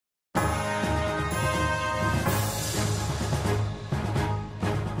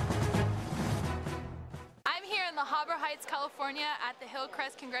Habra Heights, California at the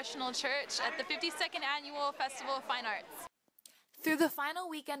Hillcrest Congregational Church at the 52nd Annual Festival of Fine Arts. Through the final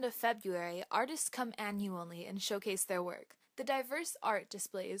weekend of February, artists come annually and showcase their work. The diverse art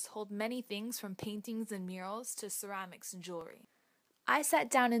displays hold many things from paintings and murals to ceramics and jewelry. I sat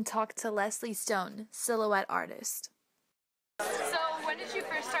down and talked to Leslie Stone, silhouette artist. So when did you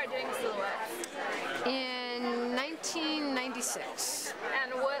first start doing silhouettes? In 1996.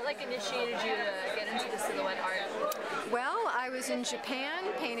 And what initiated you to get into the silhouette art? Well, I was in Japan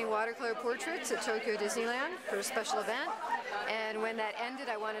painting watercolor portraits at Tokyo Disneyland for a special event, and when that ended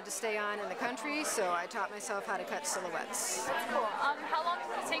I wanted to stay on in the country, so I taught myself how to cut silhouettes. That's cool. How long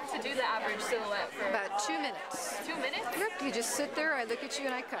does it take to do the average silhouette for? About 2 minutes. 2 minutes? Yep, you just sit there, I look at you,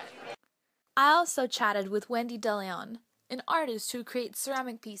 and I cut. I also chatted with Wendy Carrera, an artist who creates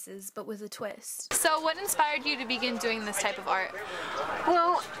ceramic pieces but with a twist. So what inspired you to begin doing this type of art?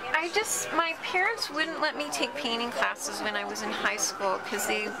 Well, my parents wouldn't let me take painting classes when I was in high school because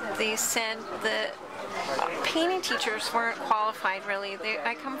they said that painting teachers weren't qualified really.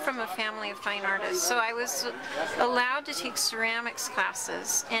 I come from a family of fine artists, so I was allowed to take ceramics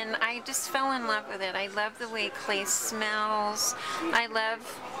classes, and I just fell in love with it. I love the way clay smells. I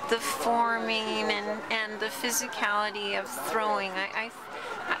love the forming and the physicality of throwing.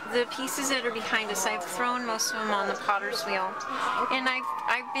 The pieces that are behind us, I've thrown most of them on the potter's wheel, and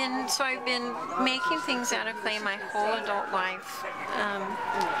I've been making things out of clay my whole adult life,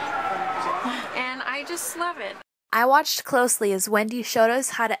 and I just love it. I watched closely as Wendy showed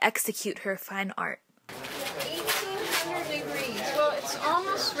us how to execute her fine art. 1800 degrees. Well, it's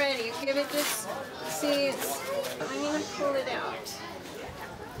almost ready. Give it this. See, I'm gonna pull it out.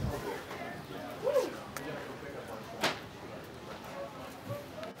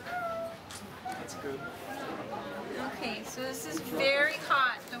 Okay, so this is very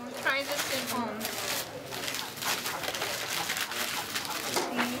hot. Don't try this at home.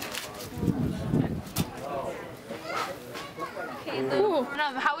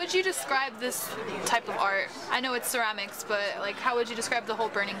 How would you describe this type of art? I know it's ceramics, but how would you describe the whole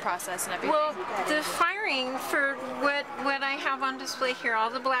burning process and everything? Well, the firing for what I have on display here, all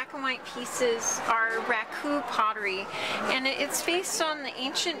the black and white pieces are raku pottery, and it's based on the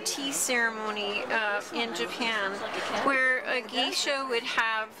ancient tea ceremony in Japan, where a geisha would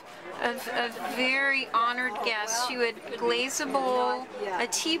have a very honored guest. She would glaze a bowl, a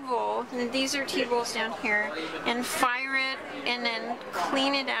tea bowl, and these are tea bowls down here, and fire it, and then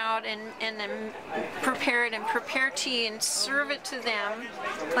clean it out, and then prepare it, and prepare tea, and serve it to them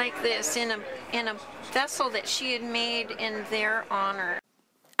like this in a vessel that she had made in their honor.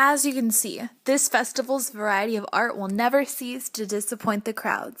 As you can see, this festival's variety of art will never cease to disappoint the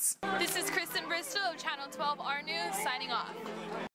crowds. This is Krystyn Bristol of Channel 12 R News signing off.